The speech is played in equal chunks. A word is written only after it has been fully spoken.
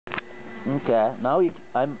Okay. Now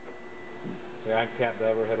I'm. Yeah, I can't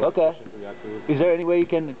overhead. Okay. Is there any way you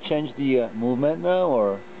can change the movement now,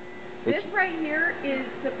 or? This right here is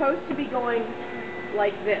supposed to be going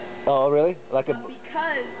like this. Oh, really? Like a.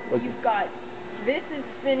 Because you've got this is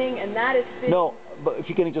spinning and that is spinning. No, but if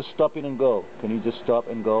you can just stop it and go. Can you just stop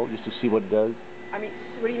and go just to see what it does? I mean,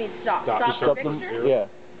 what do you mean stop? Stop the them. fixture? Yeah.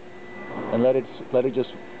 And let it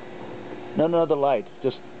just. No, the light,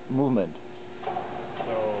 just movement.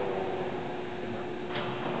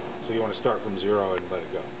 So you want to start from 0 and let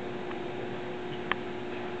it go.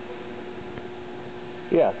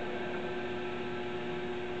 Yeah.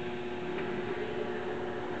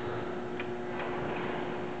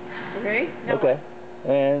 Okay. Now okay.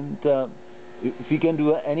 What? And if you can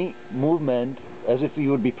do any movement as if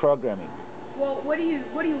you would be programming. Well, what are you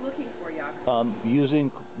looking for, Jakob?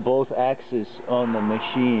 Using both axes on the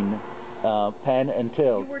machine, pan and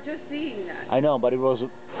tilt. You were just seeing that. I know, but it was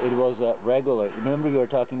regular. Remember we were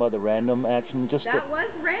talking about the random action? That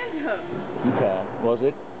was random. Okay. Was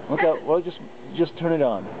it? Okay. Well, just turn it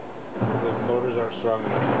on. The motors aren't strong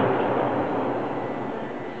enough.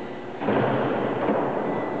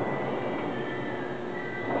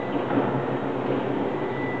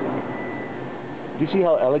 Do you see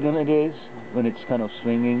how elegant it is when it's kind of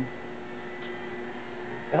swinging?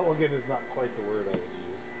 Elegant is not quite the word I would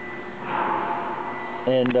use.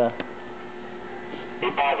 And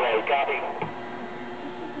copy.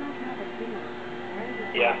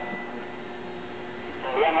 Yeah.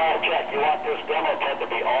 One last check. You want this demo tent to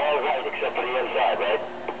be all white except for the inside, right?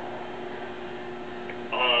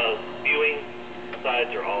 Viewing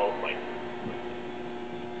sides are all white.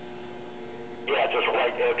 Yeah, just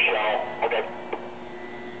white eggshell. Okay.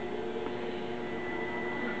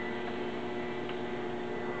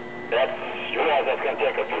 You realize that's going to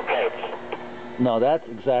take a few coats. No, that's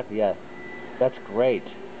exactly, yeah. That's great.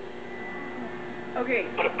 Okay.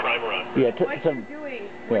 Put a primer on. Yeah,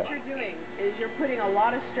 what you're doing is you're putting a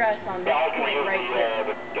lot of stress on this point right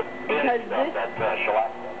here.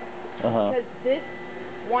 Because this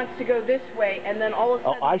wants to go this way, and then all of a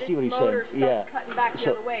sudden this motor starts cutting back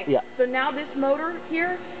the other way. Yeah. So now this motor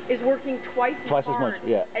here is working twice as hard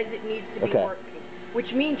as it needs to be working,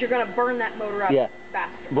 which means you're going to burn that motor up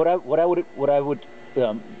faster.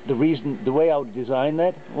 The way I would design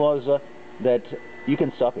that was that you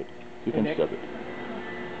can stop it. You can stop it.